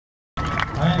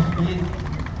Pete.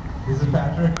 This is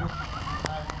Patrick.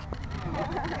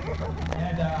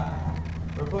 And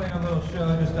we're playing a little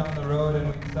show just down the road,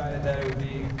 and we decided that it would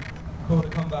be cool to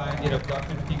come by and get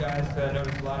abducted with you guys. I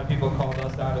noticed a lot of people called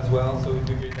us out as well, so we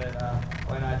figured that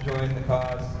why not join the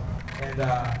cause. And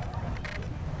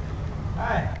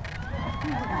hi.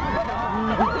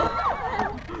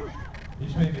 You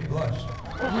just made me blush.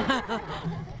 I'm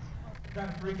kind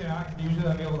of freaking out because usually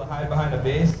I'm able to hide behind a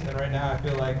bass, and right now I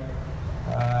feel like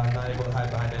I'm not able to hide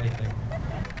behind anything.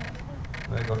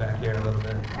 I'm going to go back here a little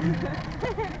bit.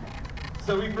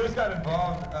 So we first got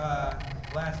involved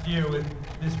last year with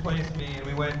Displace Me, and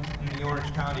we went in the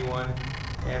Orange County one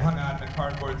and hung out in a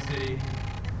cardboard city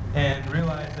and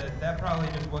realized that that probably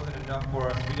just wasn't enough for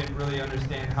us. We didn't really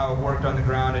understand how it worked on the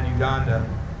ground in Uganda.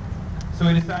 So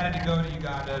we decided to go to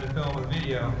Uganda to film a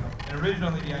video. And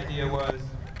originally the idea was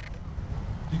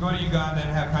to go to Uganda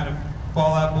and have kind of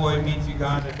Fall Out Boy meets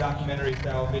Uganda documentary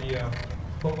style video.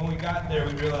 But when we got there,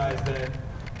 we realized that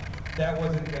that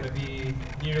wasn't going to be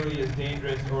nearly as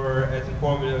dangerous or as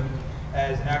informative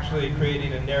as actually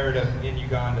creating a narrative in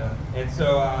Uganda. And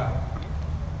so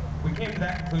we came to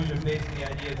that conclusion based on the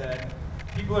idea that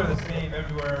people are the same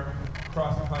everywhere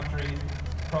across the country,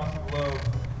 across the globe.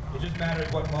 It just matters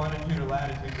what longitude or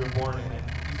latitude you're born in. And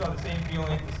you saw the same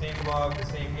feelings, the same love, the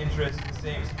same interests, the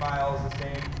same smiles, the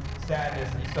same sadness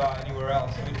that you saw anywhere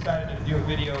else. And we decided to do a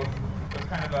video that was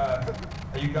kind of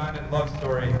a Ugandan love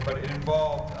story, but it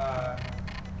involved, I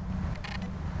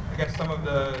guess, some of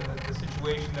the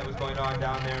situation that was going on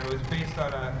down there. And it was based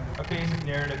on a basic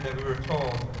narrative that we were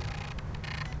told.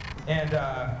 And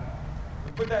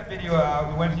we put that video out,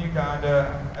 we went to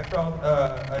Uganda. I felt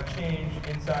a change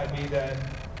inside me that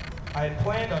I had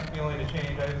planned on feeling a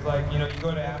change. I was like, you know, you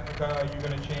go to Africa, you're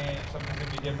going to change, something's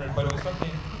going to be different. But it was something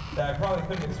that I probably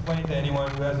couldn't explain to anyone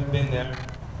who hasn't been there.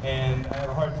 And I have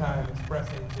a hard time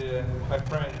expressing to my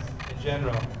friends in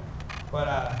general. But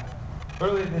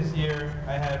earlier this year,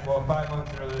 I had, well, 5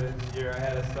 months earlier this year, I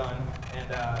had a son. And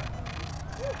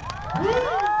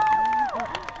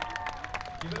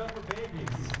give it up for babies.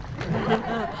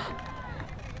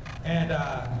 And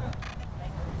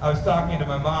I was talking to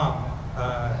my mom.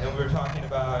 And we were talking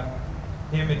about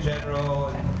him in general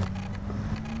and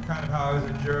kind of how I was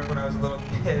a jerk when I was a little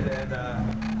kid, and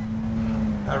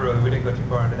not really, we didn't go too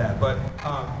far into that, but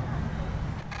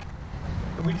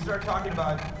we started talking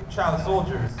about child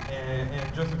soldiers and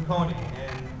Joseph Kony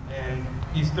and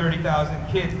these 30,000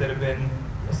 kids that have been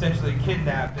essentially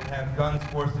kidnapped and have guns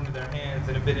forced into their hands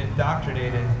and have been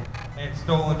indoctrinated and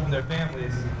stolen from their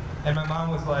families. And my mom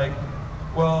was like,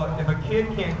 well, if a kid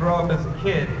can't grow up as a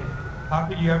kid, how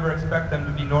could you ever expect them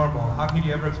to be normal? How could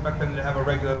you ever expect them to have a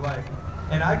regular life?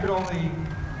 And I could only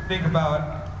think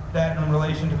about that in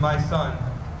relation to my son.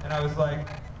 And I was like,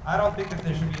 I don't think that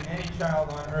there should be any child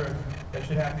on earth that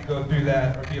should have to go through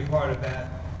that or be a part of that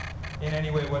in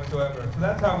any way whatsoever. So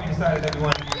that's how we decided that we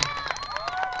wanted to do it.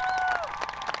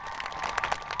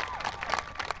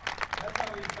 That's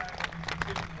how we decided that we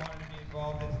specifically wanted to be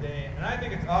involved in today. And I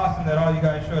think it's awesome that all you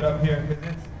guys showed up here,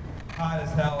 because it's hot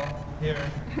as hell here.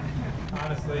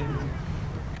 Honestly,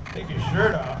 take your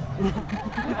shirt off.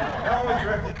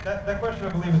 That question, I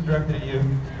believe, was directed at you.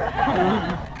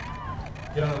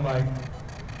 Get on the mic.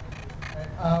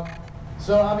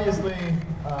 So obviously,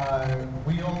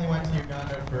 we only went to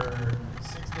Uganda for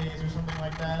 6 days or something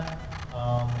like that,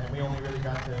 and we only really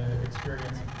got to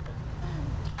experience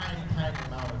a tiny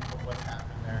amount of what's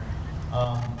happening there.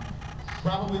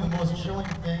 Probably the most chilling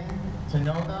thing to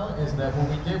know, though, is that what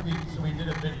we did, we did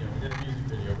a video, we did a music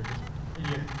video. We're just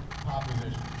idiot pop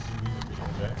musicians who do music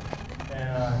videos, right?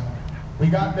 And we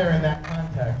got there in that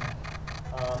context.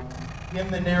 In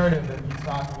the narrative that he's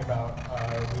talking about,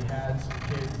 we had some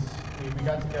kids. We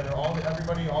got together. All the actors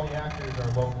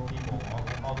are local people.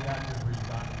 All the actors were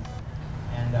Ugandans,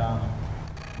 and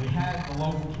we had the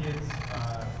local kids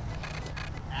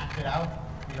act it out.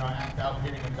 You know, act out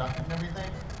getting abducted and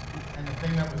everything. And the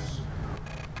thing that was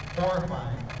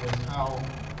horrifying was how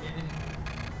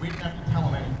we didn't have to tell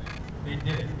them anything. They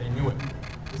did it. They knew it.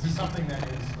 This is something that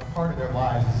is a part of their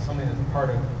lives. This is something that's a part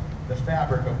of the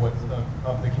fabric of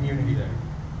of the community there.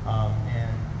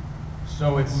 And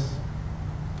so it's,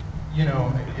 you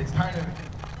know, it's kind of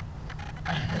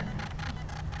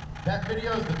that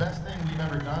video is the best thing we've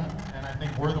ever done, and I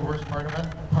think we're the worst part of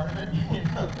it. You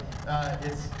know,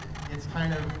 it's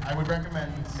kind of, I would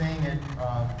recommend seeing it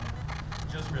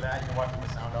just for that. You can watch it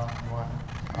with sound off if you want.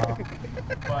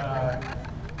 But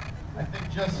I think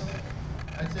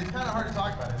it's kind of hard to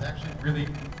talk about it. It's actually really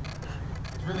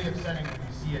upsetting when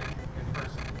you see it in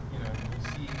person. You know, when you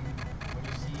see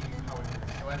how it is.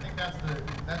 So I think that's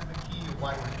the key of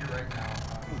why we're here right now.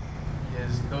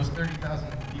 is those 30,000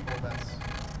 people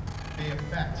they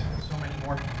affect so many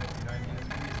more people. You know, I mean, it's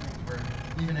one of these things where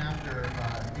even after,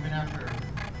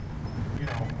 you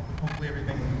know, hopefully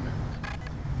everything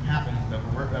happens that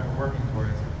we're working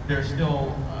towards, there's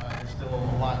still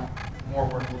a lot more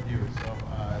work to do. So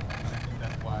I think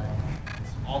that's why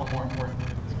it's all the more important to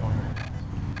get this going right now.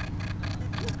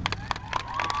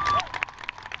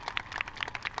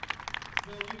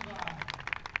 So we've,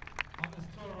 on this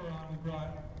tour we're on, we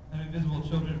brought an Invisible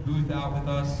Children booth out with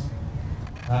us.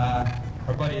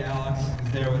 Our buddy Alex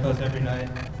is there with us every night.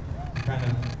 We kind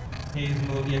of haze him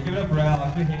a little. Yeah, give it up for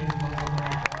Alex. We haze him a little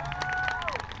bit.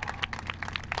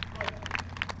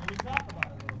 And we talk about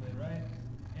it a little bit, right?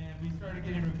 And we started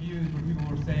getting reviews where people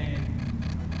were saying,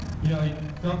 you know,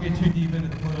 don't get too deep into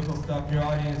the political stuff. Your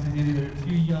audience is either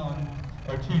too young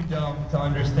or too dumb to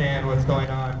understand what's going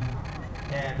on.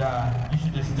 And you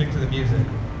should just stick to the music.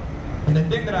 And the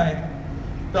thing that I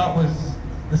thought was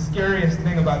the scariest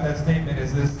thing about that statement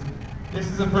is this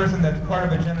is a person that's part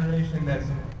of a generation that's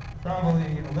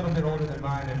probably a little bit older than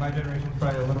mine, and my generation's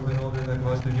probably a little bit older than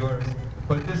most of yours.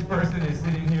 But this person is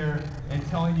sitting here and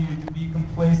telling you to be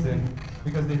complacent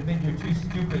because they think you're too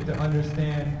stupid to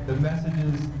understand the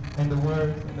messages and the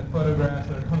words and the photographs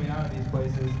that are coming out of these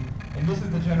places. And this is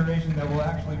the generation that will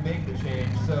actually make the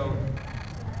change. So,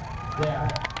 yeah.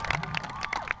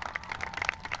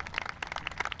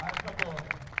 I have a couple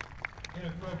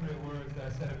inappropriate words that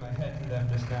I said in my head to them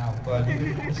just now, but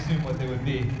assume what they would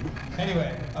be.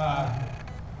 Anyway,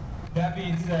 that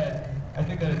being said, I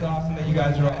think that it's awesome that you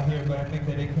guys are all here, but I think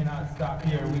that it cannot stop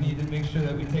here. We need to make sure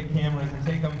that we take cameras and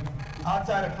take them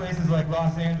outside of places like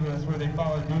Los Angeles where they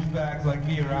follow douchebags like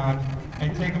me around,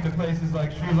 and take them to places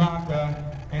like Sri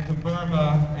Lanka, and to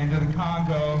Burma, and to the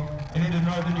Congo, and into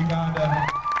northern Uganda.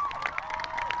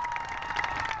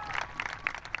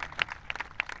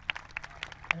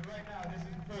 And right now, this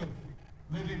is proof,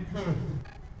 living proof.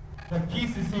 The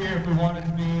peace is here if we want it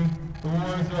to be. The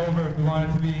war is over if we want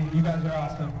it to be. You guys are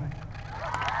awesome.